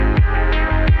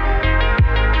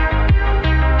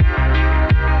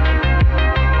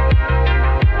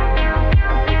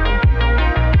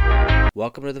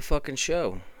welcome to the fucking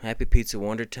show. Happy Pizza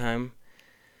Wonder Time.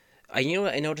 I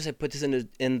noticed I put this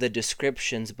in the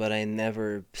descriptions, but I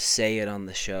never say it on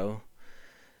the show.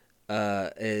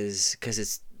 Is because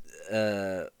it's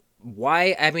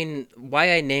why I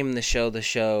named the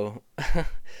show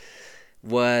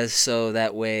was so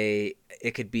that way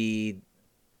it could be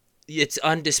it's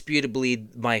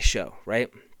undisputably my show, right?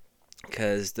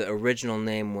 Because the original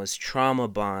name was Trauma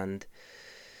Bond.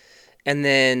 And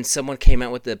then someone came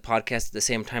out with the podcast at the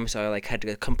same time, so I had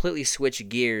to completely switch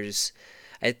gears.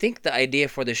 I think the idea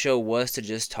for the show was to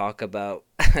just talk about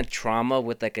trauma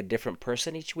with a different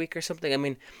person each week or something. I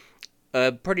mean,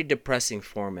 a pretty depressing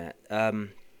format.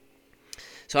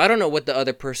 So I don't know what the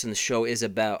other person's show is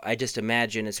about. I just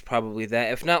imagine it's probably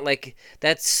that. If not,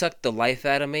 that sucked the life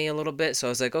out of me a little bit. So I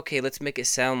was like, okay, let's make it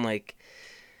sound like,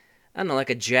 I don't know, like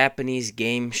a Japanese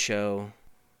game show.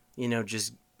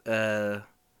 Just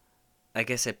I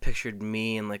guess I pictured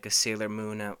me in a Sailor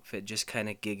Moon outfit, just kind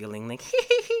of giggling,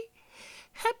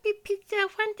 Happy Pizza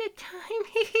Wonder Time,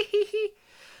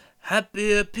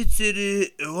 Happy Pizza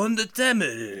Wonder Time.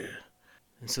 And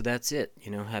so that's it,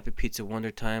 Happy Pizza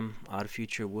Wonder Time, Odd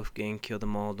Future, Wolfgang, Kill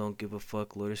Them All, Don't Give a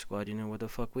Fuck, Loader Squad, where the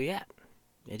fuck we at?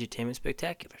 Edutainment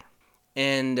Spectacular.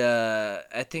 And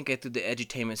I think I threw the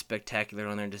Edutainment Spectacular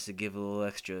on there just to give a little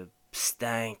extra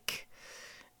stank.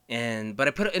 But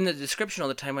I put it in the description all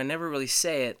the time. I never really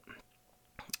say it.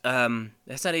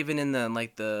 That's not even in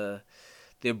the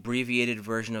abbreviated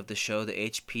version of the show, the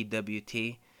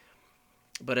HPWT.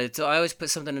 But I always put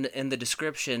something in the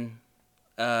description.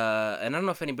 And I don't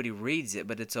know if anybody reads it,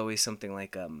 but it's always something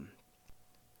like,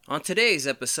 on today's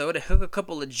episode, I hook a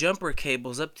couple of jumper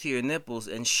cables up to your nipples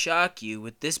and shock you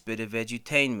with this bit of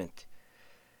edutainment.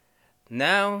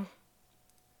 Now,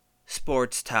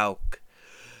 sports talk.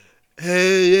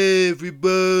 Hey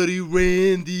everybody,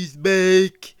 Randy's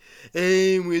back,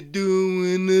 and we're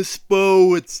doing a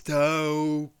sports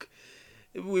talk.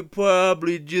 We're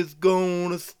probably just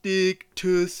gonna stick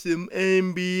to some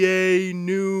NBA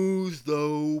news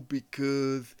though,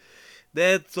 because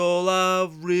that's all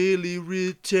I've really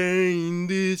retained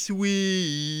this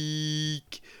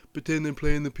week. Pretend I'm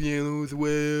playing the piano as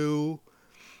well.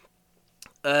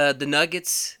 The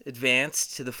Nuggets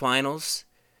advanced to the finals.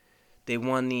 They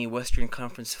won the Western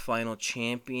Conference Final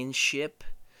Championship.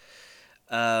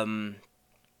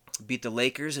 Beat the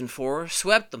Lakers in 4.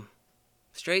 Swept them.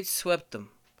 Straight swept them.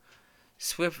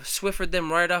 Swiffered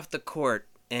them right off the court.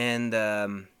 And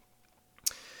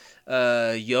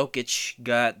Jokic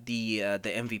got the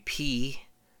MVP,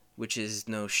 which is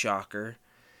no shocker.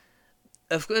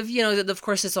 Of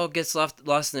course, this all gets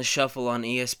lost in the shuffle on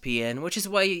ESPN, which is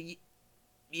why,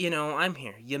 I'm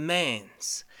here. Your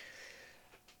mans.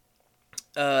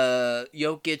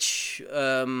 Jokic,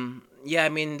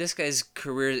 this guy's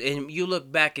career, and you look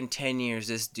back in 10 years,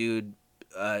 this dude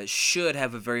should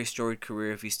have a very storied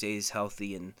career if he stays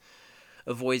healthy and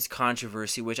avoids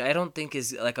controversy, which I don't think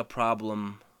is a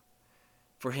problem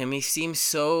for him. He seems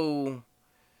so,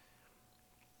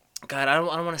 God, I don't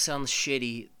want to sound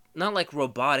shitty, not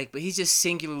robotic, but he's just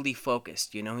singularly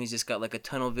focused, he's just got a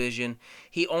tunnel vision.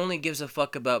 He only gives a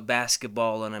fuck about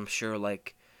basketball, and I'm sure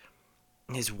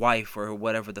his wife or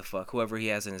whatever the fuck, whoever he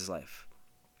has in his life.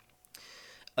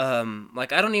 I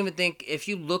don't even think, if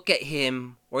you look at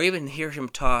him or even hear him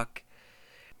talk,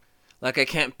 I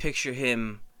can't picture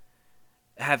him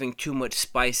having too much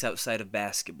spice outside of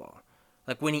basketball.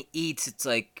 When he eats, it's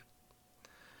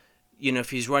if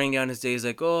he's running down his day, he's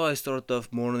I start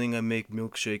off morning, I make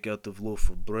milkshake out of loaf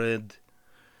of bread.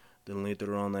 Then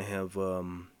later on I have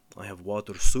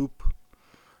water soup.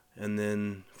 And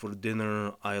then for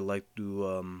dinner, I like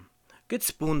to get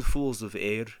spoonfuls of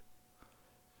air.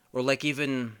 Or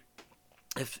even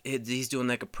if he's doing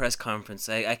a press conference,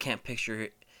 I can't picture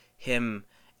him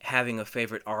having a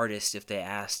favorite artist if they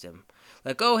asked him.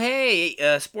 Oh, hey,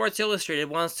 Sports Illustrated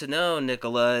wants to know,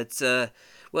 Nikola, it's,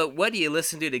 what do you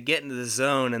listen to get into the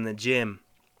zone in the gym?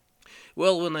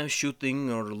 Well, when I'm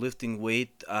shooting or lifting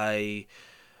weight,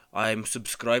 I'm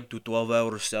subscribed to 12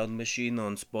 Hour Sound Machine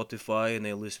on Spotify, and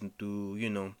I listen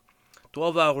to,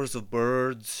 12 hours of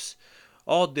birds,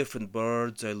 all different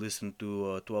birds. I listen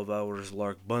to 12 hours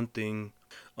Lark Bunting,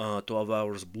 12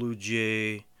 hours Blue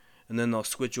Jay, and then I'll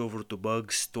switch over to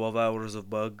bugs, 12 hours of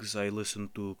bugs. I listen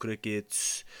to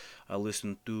crickets, I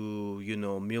listen to,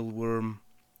 mealworm,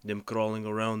 them crawling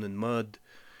around in mud.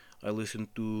 I listen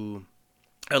to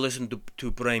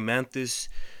praying mantis.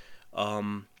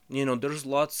 There's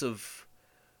lots of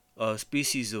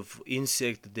species of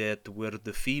insect where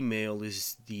the female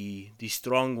is the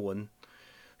strong one.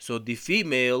 So the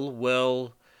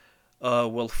female,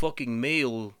 fucking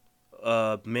male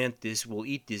mantis will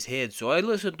eat his head. So I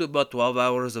listened to about 12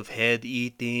 hours of head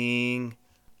eating.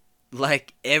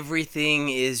 Like, everything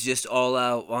is just all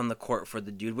out on the court for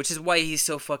the dude, which is why he's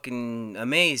so fucking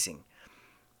amazing.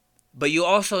 But you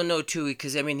also know, too,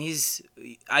 because, I mean,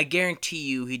 I guarantee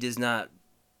you he does not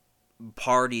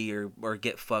party or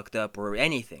get fucked up or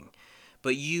anything.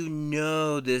 But you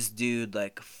know this dude,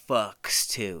 like, fucks,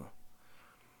 too.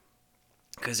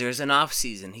 Because there's an off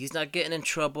season. He's not getting in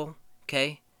trouble,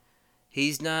 okay?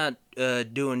 He's not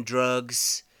doing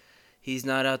drugs. He's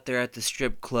not out there at the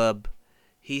strip club.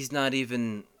 He's not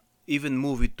even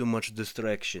moving too much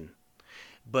distraction.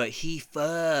 But he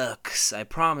fucks, I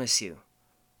promise you.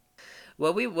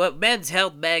 What Men's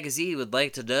Health magazine would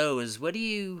like to know is how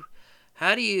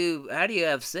do you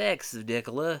have sex,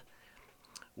 Nikola?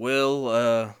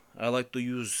 Well, I like to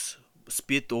use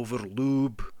spit over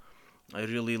lube. I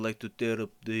really like to tear up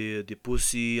the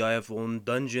pussy. I have own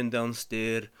dungeon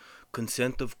downstairs.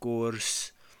 Consent, of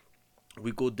course.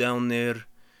 We go down there.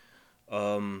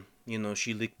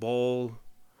 She lick ball,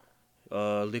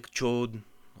 lick chode.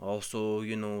 Also,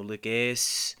 lick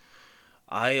ass.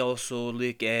 I also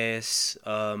lick ass.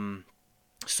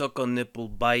 Suck on nipple,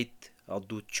 bite. I'll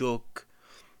do choke.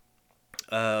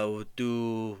 We'll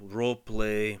do role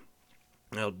play.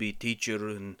 I'll be teacher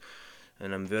and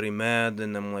I'm very mad,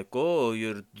 and I'm like, oh,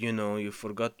 you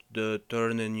forgot to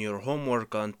turn in your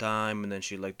homework on time, and then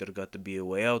she like, there got to be a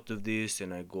way out of this,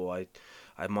 and I go, I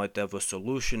might have a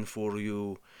solution for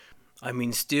you. I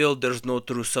mean, still, there's no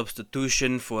true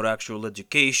substitution for actual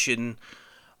education.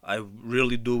 I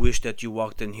really do wish that you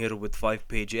walked in here with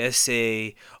 5-page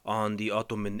essay on the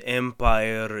Ottoman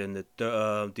Empire and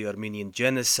the Armenian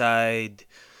genocide.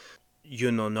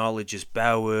 Knowledge is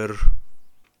power.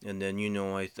 And then,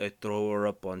 I throw her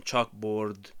up on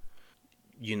chalkboard.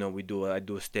 I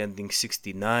do a standing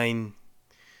 69.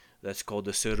 That's called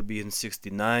the Serbian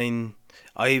 69.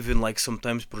 I even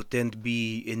sometimes pretend to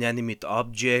be inanimate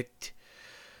object.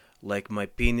 Like my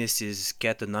penis is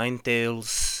cat of nine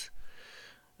tails.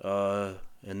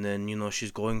 And then, she's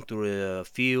going through a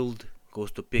field. Goes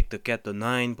to pick the cat of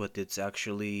nine, but it's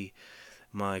actually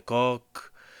my cock.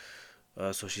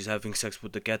 So she's having sex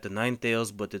with the cat of nine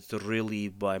tails, but it's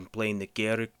really I'm playing the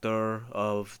character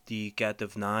of the cat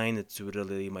of nine. It's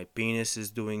really my penis is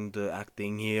doing the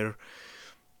acting here.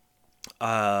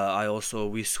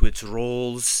 We switch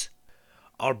roles.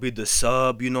 I'll be the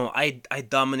sub. I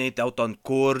dominate out on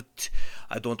court.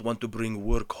 I don't want to bring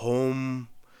work home.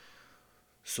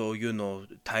 So,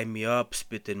 tie me up,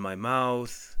 spit in my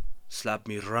mouth, slap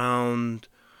me around.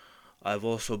 I've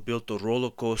also built a roller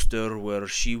coaster where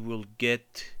she will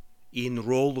get in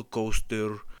roller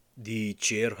coaster. The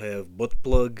chair have butt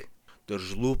plug.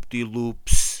 There's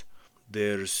loop-de-loops.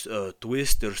 There's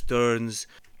twists. There's turns.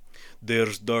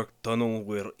 There's dark tunnel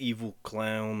where evil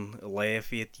clown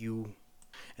laugh at you.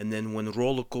 And then when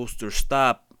roller coaster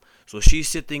stop, so she's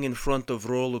sitting in front of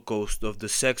the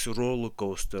sex roller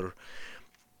coaster.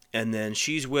 And then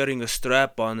she's wearing a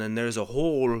strap on, and there's a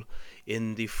hole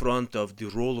in the front of the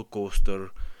roller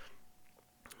coaster,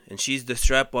 and the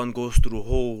strap on goes through a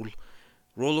hole.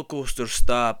 Roller coaster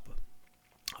stop.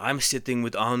 I'm sitting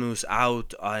with anus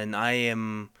out, and I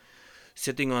am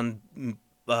sitting on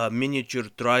a miniature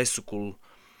tricycle.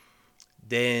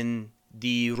 Then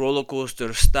the roller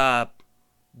coaster stop.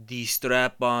 The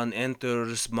strap on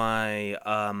enters my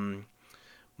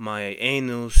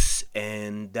anus,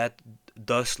 and that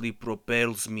thusly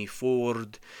propels me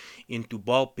forward into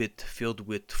ball pit filled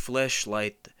with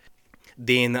flashlight.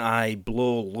 Then I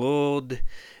blow load.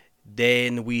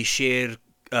 Then we share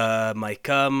my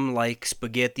cum like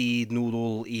spaghetti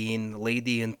noodle in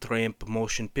Lady and Tramp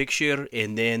motion picture,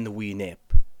 and then we nap.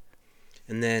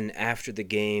 And then after the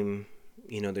game,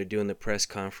 they're doing the press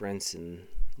conference, and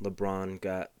LeBron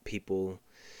got people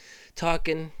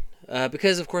talking.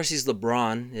 Because, of course, he's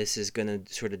LeBron. This is going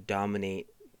to sort of dominate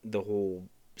the whole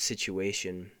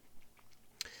situation.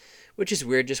 Which is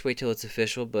weird. Just wait till it's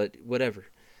official, but whatever.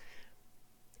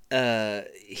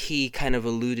 He kind of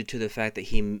alluded to the fact that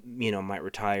he, might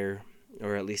retire.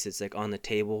 Or at least it's on the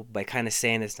table. By kind of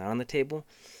saying it's not on the table.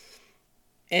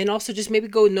 And also just maybe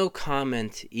go no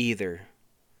comment either.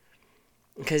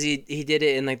 Because he did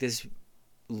it in this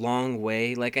long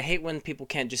way. I hate when people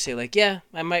can't just say yeah,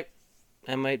 I might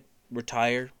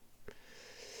retire.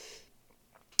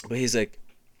 But he's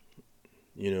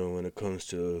when it comes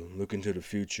to looking to the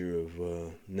future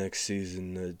of next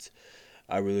season,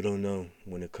 I really don't know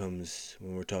when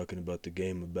we're talking about the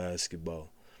game of basketball.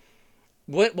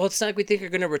 What? Well, it's not like we think you're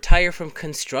going to retire from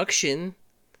construction.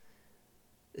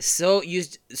 So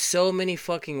used so many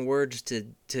fucking words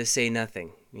to say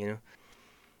nothing,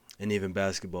 and even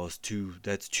basketball is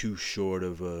that's too short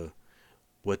of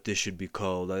what this should be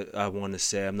called. I want to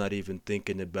say I'm not even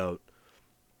thinking about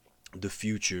the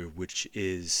future, which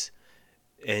is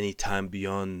any time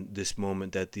beyond this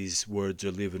moment that these words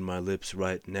are leaving my lips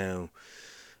right now,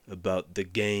 about the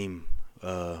game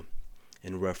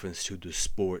in reference to the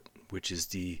sport, which is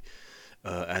the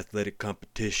athletic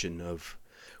competition of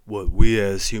what we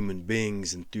as human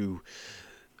beings, and through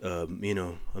a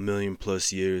million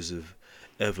plus years of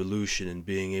evolution and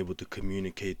being able to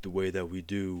communicate the way that we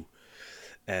do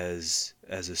as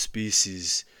a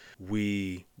species,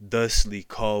 we thusly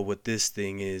call what this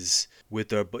thing is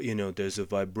with our, there's a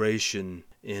vibration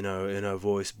in our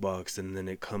voice box, and then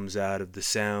it comes out of the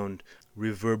sound,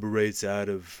 reverberates out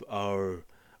of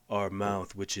our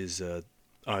mouth, which is the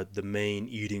main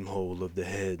eating hole of the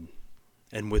head.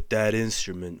 And with that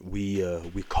instrument, we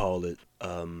call it,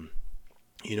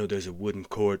 there's a wooden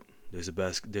court, there's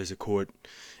a court,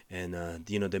 and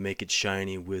they make it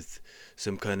shiny with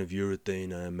some kind of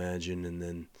urethane, I imagine, and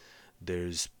then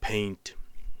there's paint,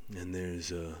 and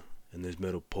there's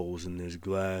metal poles, and there's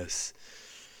glass.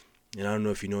 And I don't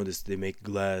know if you know this, they make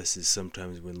glasses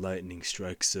sometimes when lightning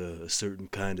strikes a certain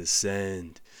kind of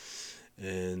sand.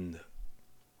 And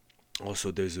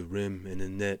also there's a rim and a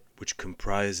net which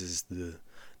comprises the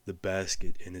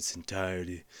basket in its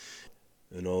entirety.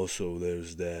 And also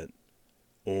there's that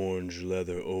orange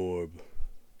leather orb.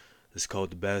 It's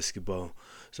called the basketball.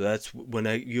 So that's when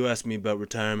you ask me about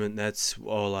retirement, that's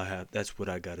all I have. That's what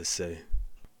I gotta say.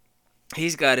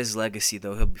 He's got his legacy,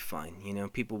 though. He'll be fine.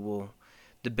 People will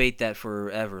debate that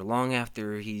forever, long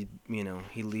after he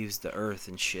leaves the earth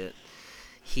and shit.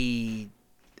 He,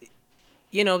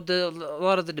 a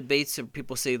lot of the debates that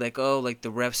people say, like, oh, like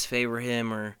the refs favor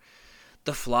him, or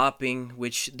the flopping,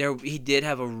 which he did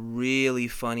have a really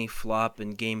funny flop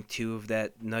in Game 2 of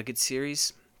that Nuggets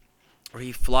series, where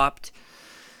he flopped,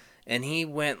 and he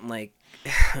went like,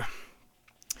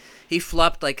 he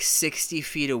flopped like 60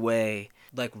 feet away,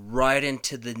 like right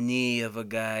into the knee of a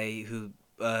guy who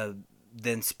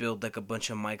then spilled like a bunch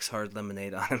of Mike's Hard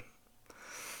Lemonade on him.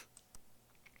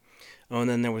 Oh, and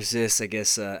then there was this, I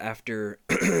guess, after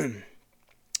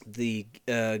the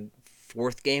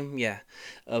fourth game,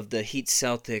 of the Heat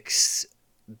Celtics,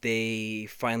 they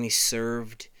finally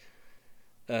served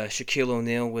Shaquille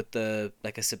O'Neal with a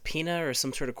subpoena or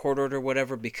some sort of court order or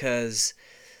whatever, because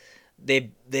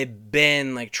they've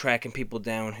been like tracking people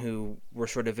down who were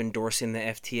sort of endorsing the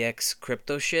FTX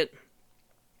crypto shit.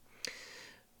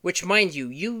 Which, mind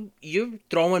you, you're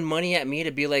throwing money at me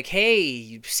to be like,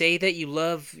 hey, say that you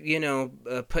love,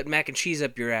 put mac and cheese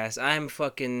up your ass.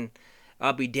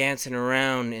 I'll be dancing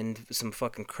around in some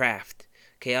fucking Kraft.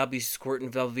 Okay, I'll be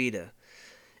squirting Velveeta.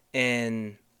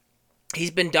 And he's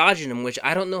been dodging them, which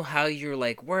I don't know how you're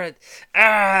like,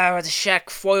 Shaq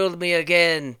foiled me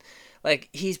again. Like,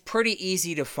 he's pretty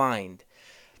easy to find.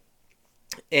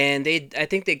 And I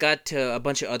think they got to a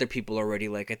bunch of other people already.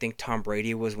 Like, I think Tom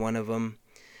Brady was one of them.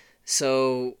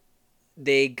 So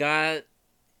they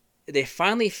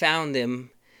finally found him,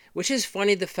 which is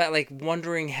funny, the fact, like,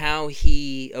 wondering how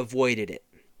he avoided it.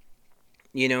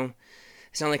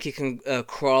 It's not like he can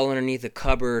crawl underneath a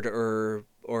cupboard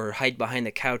or hide behind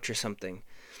a couch or something.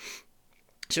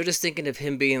 So just thinking of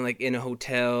him being like in a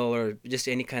hotel or just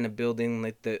any kind of building,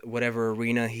 like the whatever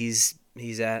arena he's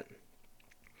at,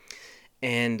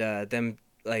 and them,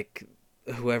 like,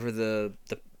 whoever the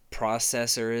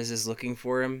processor is looking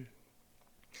for him,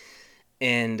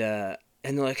 and they're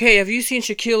like, hey, have you seen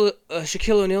Shaquille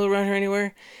O'Neal around here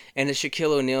anywhere? And it's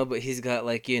Shaquille O'Neal, but he's got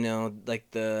like like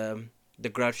the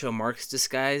Groucho Marx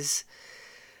disguise.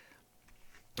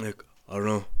 Like, I don't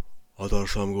know, I thought I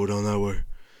saw him go down that way.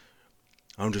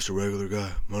 I'm just a regular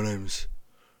guy. My name's...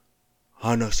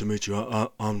 Hi, nice to meet you.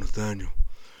 I'm Nathaniel.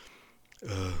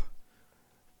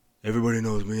 Everybody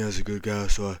knows me as a good guy,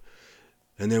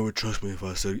 and they would trust me if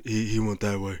I said he went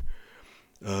that way.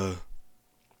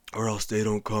 Or else they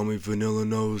don't call me Vanilla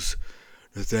Nose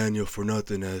Nathaniel for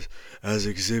nothing, as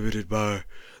exhibited by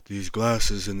these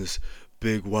glasses and this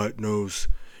big white nose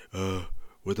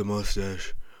with a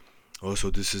mustache.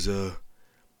 Also, this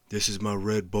is my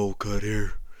red bowl cut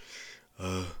here.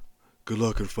 Good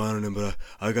luck in finding him, but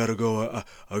I gotta go.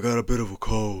 I got a bit of a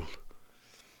cold.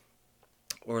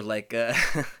 Or like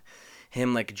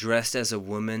him like dressed as a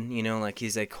woman, like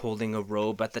he's like holding a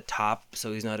robe at the top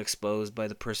so he's not exposed by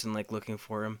the person like looking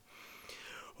for him.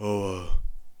 Oh,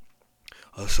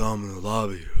 I saw him in the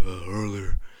lobby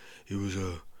earlier. He was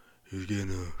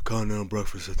getting a continental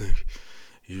breakfast, I think.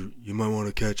 You might want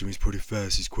to catch him. He's pretty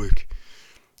fast. He's quick.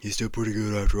 He's still pretty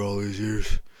good after all these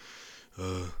years.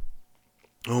 I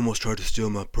almost tried to steal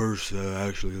my purse,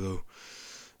 actually, though.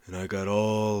 and I got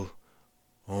all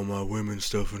my women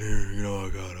stuff in here. You know,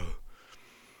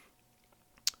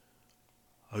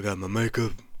 I got my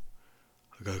makeup.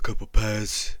 I got a couple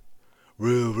pads,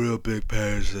 real big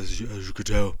pads, as you could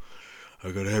tell.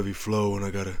 I got a heavy flow, and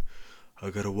I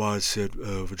got a wide set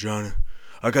vagina.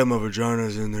 I got my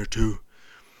vaginas in there too.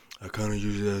 I kind of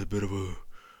use it as a bit of a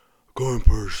coin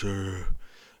purse, or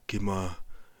keep my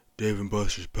Dave and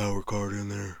Buster's power card in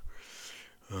there.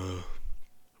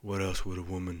 What else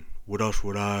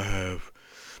would I have?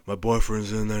 My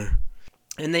boyfriend's in there.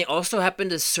 And they also happened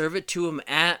to serve it to him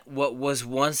at what was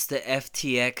once the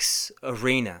FTX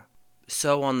arena.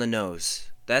 So on the nose.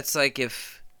 That's like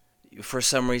if, for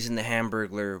some reason, the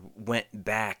Hamburglar went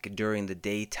back during the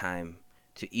daytime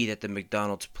to eat at the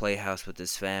McDonald's Playhouse with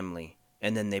his family.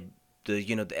 And then the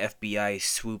FBI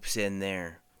swoops in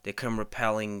there. They come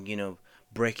rappelling,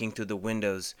 breaking through the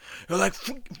windows. They're like,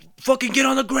 fucking get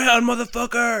on the ground,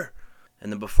 motherfucker!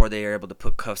 And then before they are able to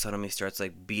put cuffs on him, he starts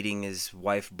like beating his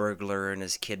wife burglar and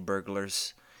his kid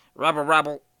burglars.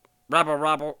 Robble.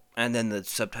 And then the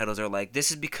subtitles are like,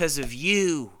 this is because of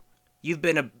you. You've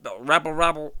been a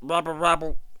robble.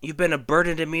 You've been a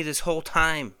burden to me this whole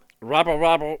time.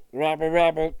 Robble.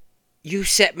 You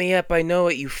set me up, I know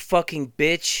it, you fucking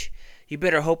bitch. You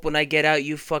better hope when I get out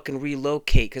you fucking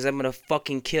relocate, because I'm going to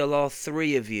fucking kill all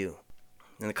three of you.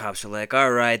 And the cops are like,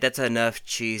 alright, that's enough,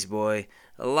 cheese boy.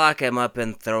 Lock him up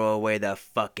and throw away the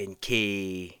fucking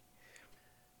key.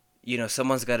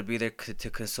 Someone's got to be there to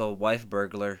console wife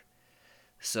burglar.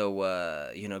 So,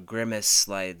 Grimace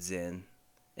slides in.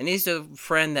 And he's a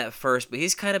friend at first, but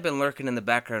he's kind of been lurking in the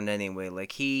background anyway.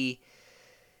 Like, he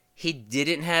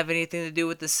didn't have anything to do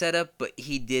with the setup, but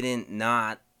he didn't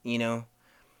not,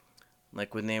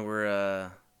 Like when they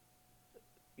were,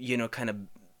 kind of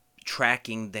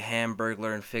tracking the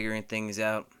Hamburglar and figuring things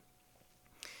out.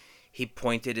 He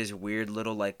pointed his weird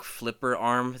little, like, flipper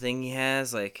arm thing he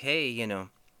has. Like, hey,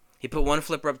 He put one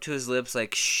flipper up to his lips,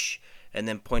 like, shh. And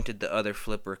then pointed the other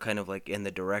flipper kind of, like, in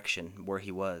the direction where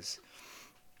he was.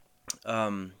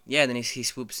 Then he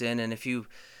swoops in. And if you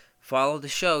follow the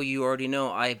show, you already know.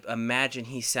 I imagine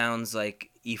he sounds like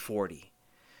E40.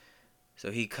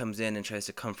 So he comes in and tries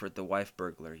to comfort the wife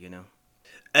burglar,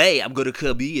 Hey, I'm going to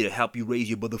come here to help you raise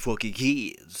your motherfucking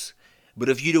kids. But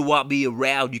if you don't want me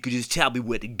around, you can just tell me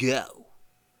where to go.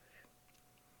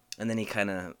 And then he kind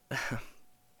of...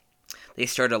 they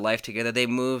start a life together. They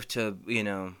moved to,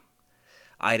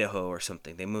 Idaho or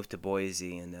something. They moved to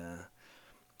Boise and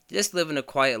just living a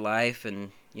quiet life.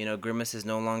 And, Grimace is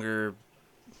no longer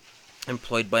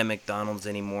employed by McDonald's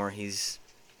anymore. He's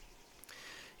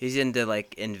into,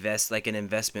 like, an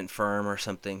investment firm or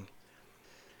something.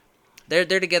 They're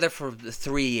together for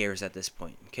 3 years at this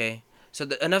point, okay? So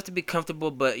enough to be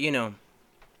comfortable, but, the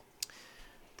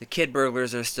kid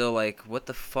burglars are still like, what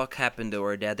the fuck happened to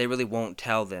our dad? They really won't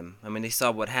tell them. I mean, they saw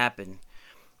what happened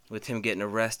with him getting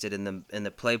arrested in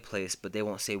the play place, but they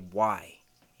won't say why,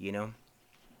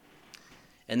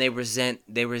 And they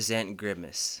resent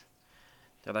Grimace.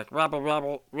 They're like,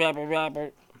 rabble.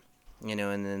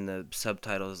 And then the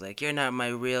subtitle is like, you're not my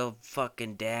real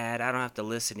fucking dad. I don't have to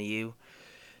listen to you.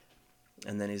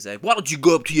 And then he's like, why don't you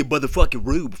go up to your motherfucking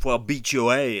room before I beat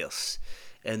your ass?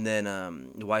 And then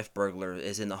the wife burglar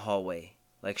is in the hallway.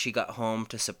 Like, she got home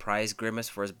to surprise Grimace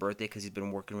for his birthday because he's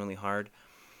been working really hard.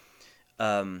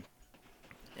 And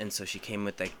so she came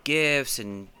with, like, gifts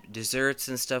and desserts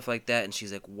and stuff like that. And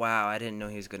she's like, wow, I didn't know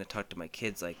he was going to talk to my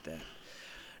kids like that.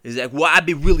 He's like, well, I've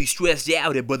been really stressed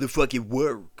out at motherfucking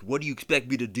work. What do you expect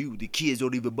me to do? The kids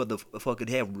don't even motherfucking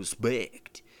have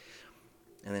respect.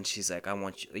 And then she's like, I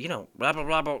want you,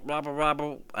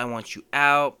 rabble, I want you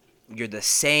out. You're the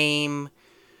same.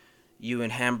 You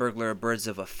and Hamburglar are birds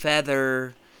of a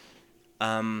feather.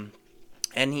 And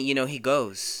he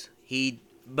goes. He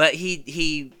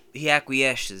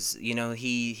acquiesces.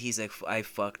 He's like, I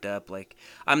fucked up. Like,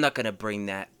 I'm not gonna bring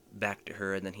that back to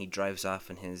her. And then he drives off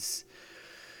in his,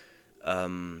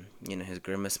 his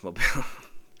Grimace mobile.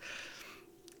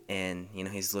 And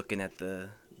he's looking at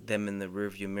them in the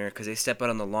rearview mirror because they step out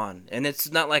on the lawn, and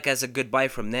it's not like as a goodbye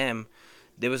from them.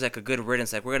 There was like a good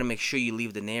riddance, like, we're gonna make sure you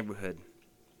leave the neighborhood.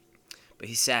 But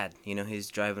he's sad, he's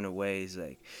driving away. He's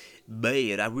like,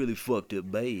 bad, I really fucked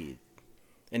up bad.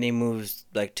 And he moves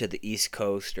like to the East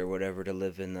Coast or whatever to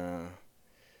live in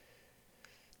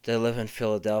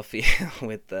Philadelphia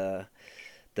with the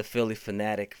Philly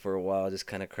Fanatic for a while, just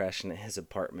kind of crashing at his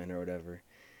apartment or whatever.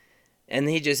 And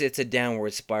it's a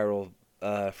downward spiral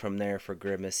from there for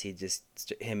Grimace.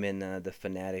 Him and the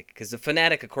Fanatic. Because the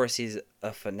Fanatic, of course, he's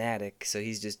a fanatic. So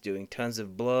he's just doing tons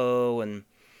of blow and,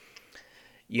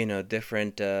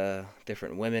 different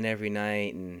women every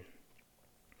night. And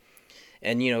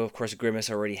And of course,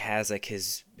 Grimace already has like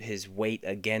his weight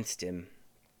against him,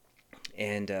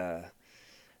 and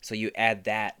so you add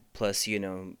that plus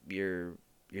you're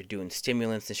doing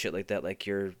stimulants and shit like that. Like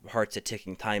your heart's a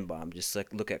ticking time bomb. Just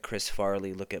like look at Chris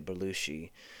Farley, look at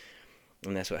Belushi,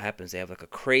 and that's what happens. They have like a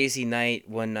crazy night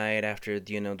one night after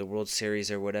the World Series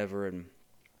or whatever, and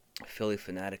Philly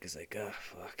Fanatic is like, oh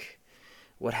fuck,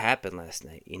 what happened last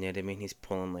night? You know what I mean? He's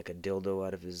pulling like a dildo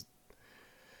out of his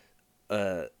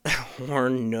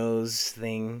horn nose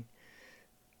thing.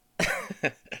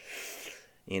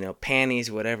 Panties,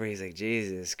 whatever. He's like,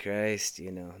 Jesus Christ,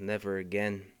 never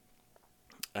again.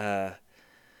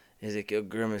 He's like, yo,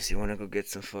 Grimace, you wanna go get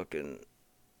some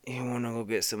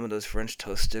of those French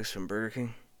toast sticks from Burger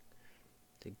King?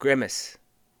 Like, Grimace,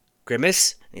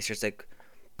 Grimace, and he starts like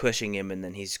pushing him, and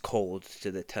then he's cold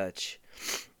to the touch,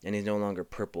 and he's no longer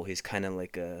purple. He's kind of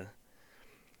like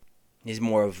he's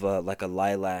more of like a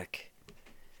lilac.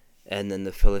 And then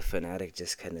the Philly Fanatic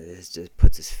just kind of just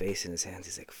puts his face in his hands.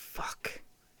 He's like, fuck.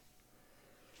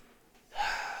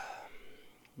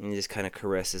 And he just kind of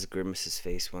caresses Grimace's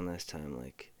face one last time,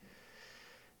 like,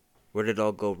 where did it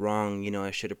all go wrong?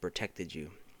 I should have protected you.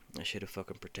 I should have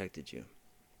fucking protected you.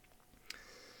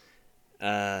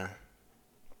 And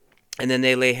then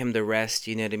they lay him to rest,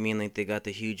 you know what I mean? Like, they got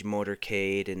the huge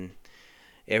motorcade, and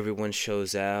everyone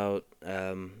shows out,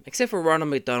 except for Ronald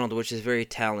McDonald, which is very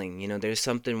telling. There's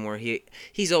something where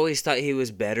he's always thought he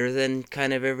was better than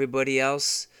kind of everybody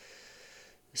else.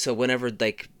 So whenever,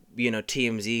 like,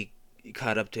 TMZ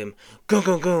caught up to him, gung,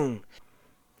 gung, gung.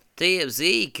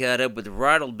 TMZ caught up with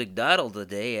Ronald McDonald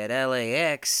today at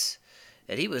LAX,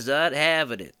 and he was not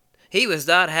having it. He was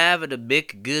not having a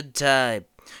big good time.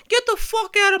 Get the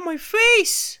fuck out of my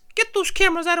face! Get those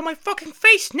cameras out of my fucking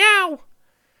face now!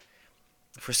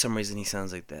 For some reason, he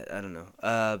sounds like that. I don't know.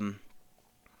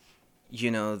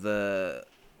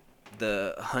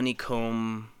 The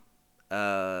honeycomb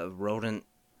rodent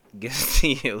gives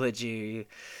the eulogy.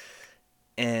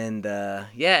 And,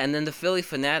 and then the Philly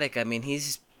Fanatic, I mean,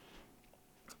 he's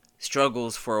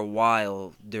struggles for a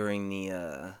while during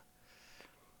the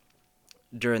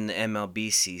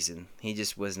MLB season. He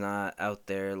just was not out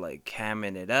there, like,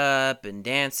 hamming it up and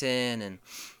dancing and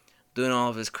doing all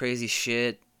of his crazy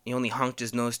shit. He only honked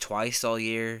his nose twice all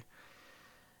year.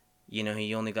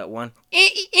 He only got one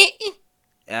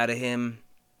out of him.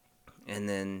 And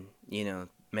then,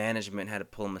 management had to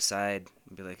pull him aside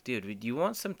and be like, dude, do you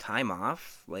want some time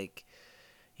off? Like,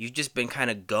 you've just been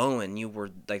kind of going. You were,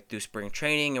 like, through spring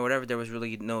training or whatever. There was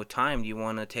really no time. Do you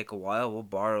want to take a while? We'll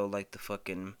borrow, like, the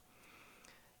fucking,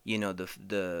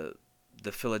 the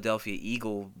Philadelphia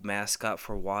Eagle mascot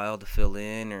for a while to fill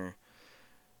in. Or,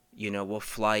 we'll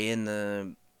fly in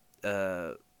the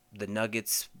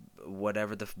Nuggets,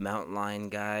 whatever, the mountain lion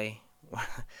guy,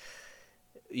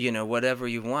 whatever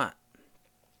you want.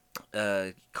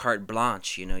 Carte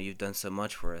blanche, you've done so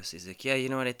much for us. He's like, yeah, you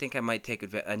know what, I think I might take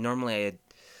advantage. Normally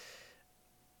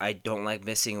I don't like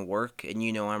missing work, and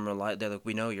I'm reliable. They're like,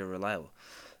 we know you're reliable.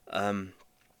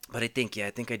 But I think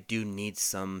I do need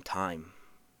some time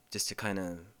just to kind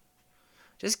of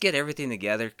just get everything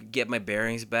together, get my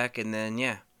bearings back, and then,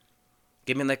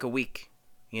 give me like a week.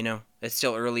 It's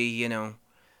still early,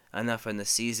 enough in the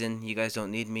season. You guys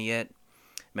don't need me yet.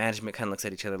 Management kind of looks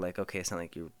at each other like, okay, it's not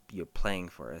like you're playing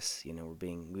for us.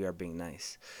 We are being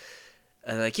nice.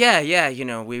 Like, yeah,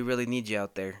 we really need you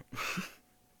out there.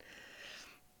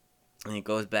 And he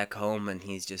goes back home, and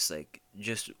he's just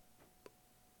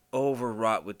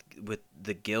overwrought with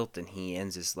the guilt, and he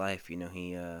ends his life. He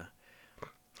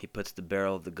puts the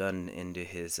barrel of the gun into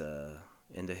his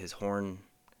horn,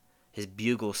 his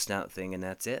bugle snout thing, and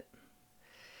that's it.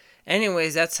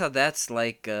 Anyways, that's how that's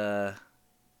like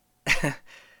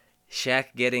Shaq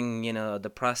getting,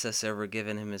 the process server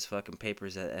giving him his fucking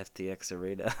papers at FTX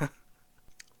Arena.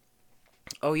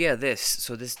 Oh yeah,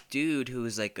 so this dude who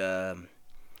is like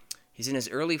he's in his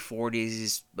early 40s,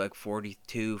 he's like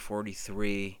 42,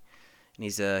 43, and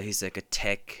he's like a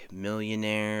tech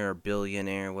millionaire or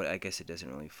billionaire. What, I guess it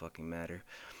doesn't really fucking matter.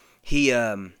 He's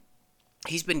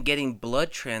been getting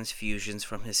blood transfusions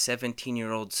from his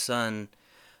 17-year-old son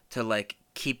to like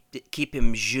keep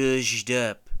him zhuzhed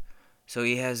up. So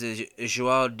he has a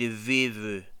joie de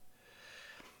vivre,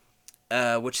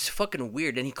 which is fucking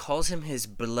weird. And he calls him his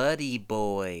bloody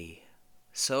boy.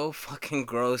 So fucking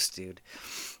gross, dude.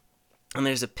 And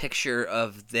there's a picture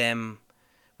of them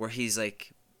where he's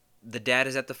like, the dad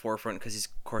is at the forefront because he's,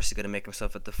 of course, he's going to make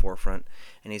himself at the forefront.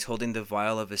 And he's holding the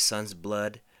vial of his son's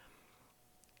blood.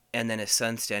 And then his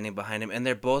son's standing behind him. And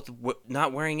they're both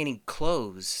not wearing any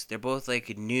clothes. They're both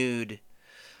like nude.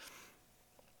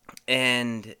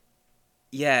 And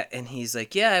Yeah, and he's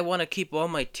like, yeah, I want to keep all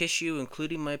my tissue,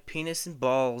 including my penis and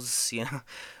balls.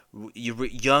 You're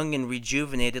young and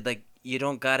rejuvenated. Like, you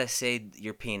don't gotta say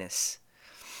your penis.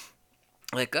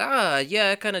 Like,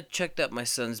 yeah, I kind of checked out my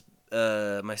son's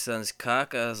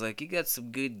cock. I was like, you got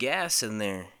some good gas in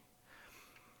there.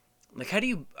 Like, how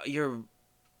do you're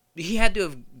he had to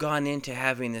have gone into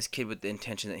having this kid with the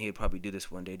intention that he would probably do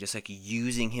this one day, just like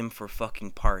using him for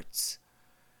fucking parts.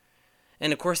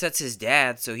 And of course, that's his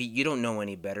dad, so you don't know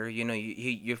any better.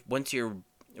 You once you're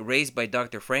raised by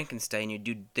Dr. Frankenstein, you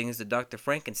do things the Dr.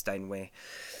 Frankenstein way.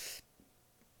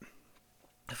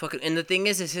 And the thing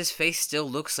is his face still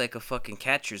looks like a fucking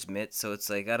catcher's mitt, so it's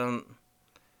like, I don't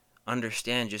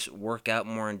understand. Just work out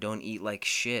more and don't eat like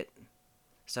shit.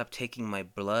 Stop taking my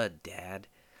blood, Dad.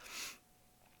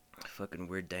 Fucking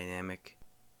weird dynamic.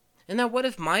 And now what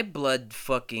if my blood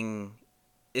fucking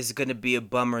is gonna be a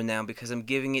bummer now because I'm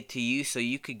giving it to you so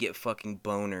you could get fucking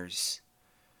boners?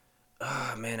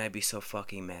 Oh man, I'd be so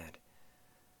fucking mad.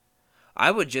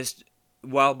 I would just,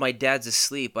 while my dad's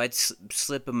asleep, I'd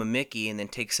slip him a Mickey and then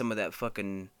take some of that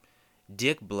fucking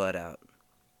dick blood out.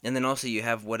 And then also you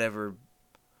have whatever,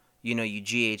 you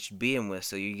GHB him with,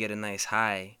 so you get a nice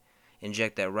high.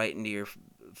 Inject that right into your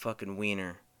fucking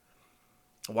wiener.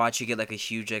 Watch you get like a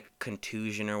huge like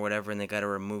contusion or whatever, and they gotta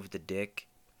remove the dick.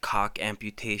 Cock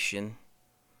amputation.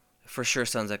 For sure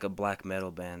sounds like a black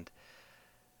metal band.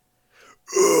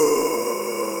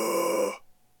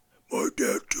 My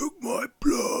dad took my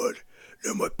blood.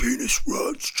 Now my penis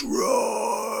runs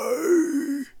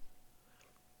dry.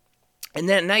 And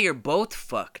then now you're both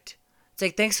fucked. It's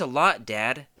like, thanks a lot,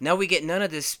 Dad. Now we get none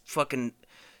of this fucking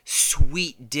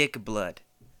sweet dick blood.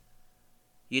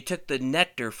 You took the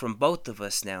nectar from both of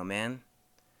us now, man.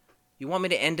 You want me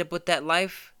to end up with that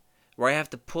life? Where I have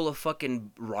to pull a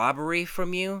fucking robbery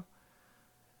from you?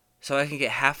 So I can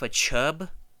get half a chub?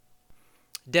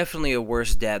 Definitely a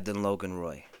worse dad than Logan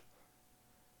Roy.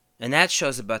 And that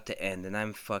show's about to end, and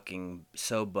I'm fucking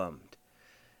so bummed.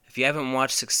 If you haven't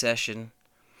watched Succession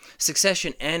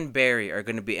and Barry are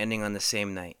going to be ending on the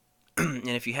same night. And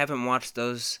if you haven't watched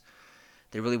those,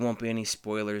 there really won't be any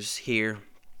spoilers here.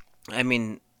 I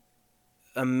mean,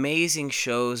 amazing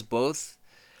shows, both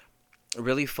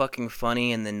really fucking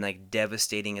funny and then like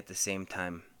devastating at the same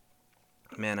time.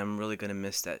 Man, I'm really gonna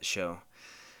miss that shows.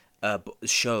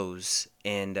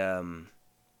 And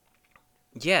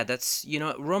yeah, that's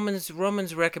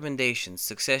Roman's recommendations: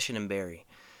 Succession and Barry.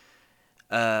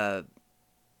 Man,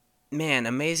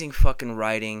 amazing fucking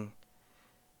writing,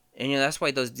 and that's why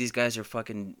these guys are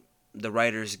fucking. The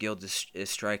Writers Guild is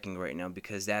striking right now,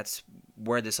 because that's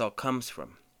where this all comes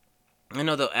from. I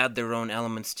know they'll add their own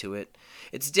elements to it.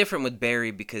 It's different with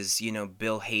Barry because,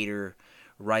 Bill Hader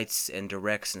writes and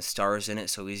directs and stars in it,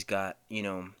 so he's got,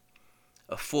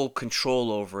 a full control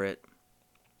over it.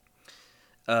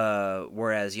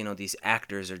 Whereas, these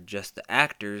actors are just the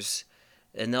actors,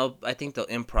 and I think they'll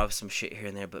improv some shit here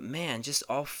and there, but man, just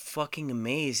all fucking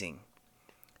amazing.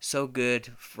 So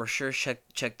good. For sure,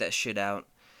 check that shit out.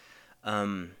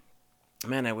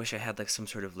 Man, I wish I had like some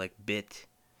sort of like bit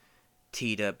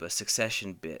teed up, a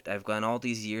Succession bit. I've gone all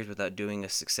these years without doing a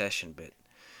Succession bit.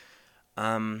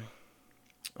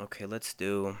 Okay, let's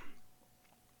do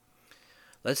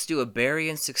a Barry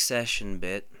and Succession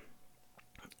bit,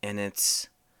 and it's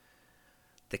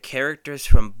the characters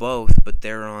from both, but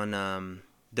they're on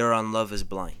Love Is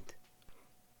Blind.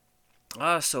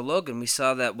 So Logan, we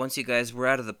saw that once you guys were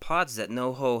out of the pods, that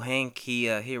no-ho Hank,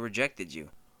 he rejected you.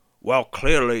 Well,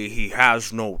 clearly he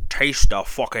has no taste, a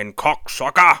fucking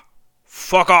cocksucker.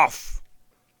 Fuck off.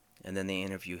 And then they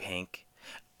interview Hank.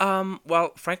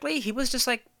 Well, frankly, he was just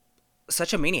like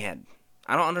such a meaniehead.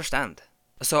 I don't understand.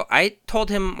 So I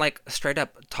told him like straight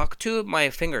up, talk to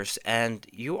my fingers, and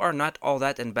you are not all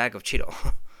that in bag of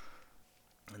Cheeto.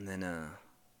 And then,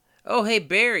 oh hey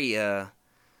Barry,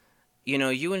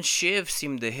 you and Shiv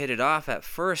seemed to hit it off at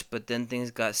first, but then things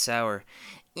got sour.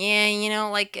 Yeah,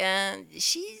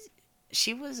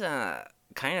 she was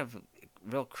kind of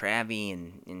real crabby,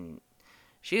 and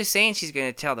she was saying she's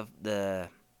gonna tell the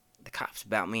cops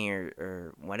about me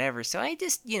or whatever. So I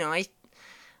just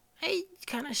I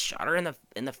kind of shot her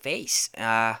in the face.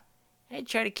 I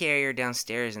tried to carry her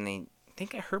downstairs, and I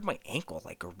think I hurt my ankle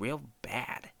like real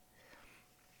bad.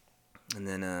 And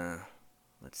then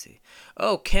let's see.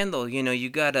 Oh, Kendall, you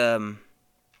got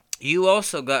you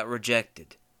also got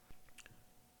rejected.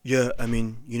 Yeah, I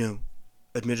mean,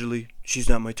 admittedly, she's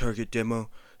not my target demo,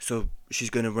 so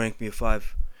she's gonna rank me a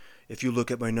 5. If you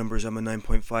look at my numbers, I'm a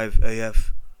 9.5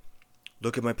 AF.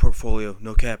 Look at my portfolio,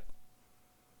 no cap.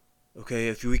 Okay,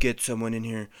 if we get someone in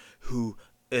here who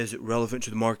is relevant to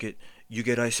the market, you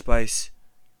get Ice Spice,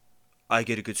 I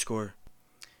get a good score.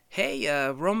 Hey,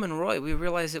 Roman Roy, we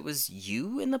realized it was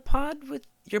you in the pod with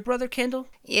your brother Kendall?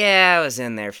 Yeah, I was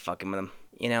in there fucking with him.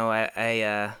 You know,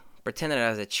 I pretended I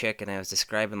was a chick and I was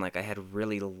describing like I had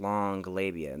really long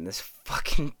labia, and this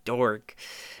fucking dork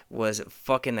was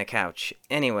fucking the couch.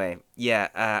 Anyway, yeah,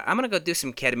 I'm gonna go do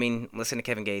some ketamine, listen to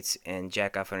Kevin Gates, and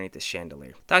jack off underneath this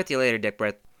chandelier. Talk to you later, dick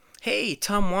breath. Hey,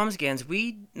 Tom Wamsgans,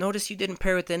 we noticed you didn't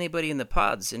pair with anybody in the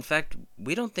pods. In fact,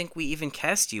 we don't think we even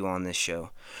cast you on this show.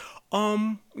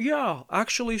 Yeah,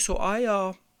 actually, so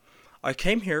I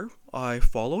came here, I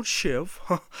followed Shiv,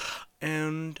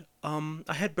 and,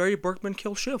 I had Barry Berkman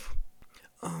kill Shiv.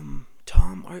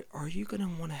 Tom, are you gonna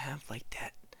want to have like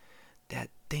that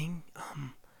thing,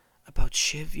 about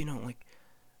Shiv? You know, like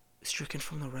stricken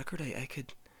from the record. I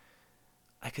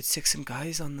could sick some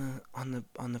guys on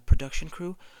the production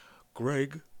crew.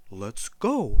 Greg, let's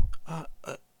go.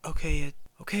 Okay,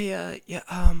 yeah.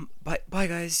 Bye,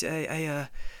 guys.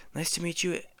 Nice to meet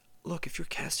you. Look, if you're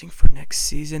casting for next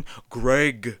season,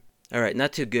 Greg. all right,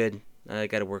 not too good. I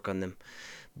got to work on them,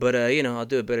 but I'll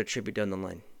do a better tribute down the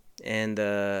line, and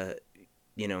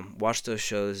watch those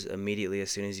shows immediately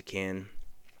as soon as you can.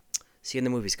 See you in the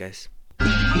movies, guys.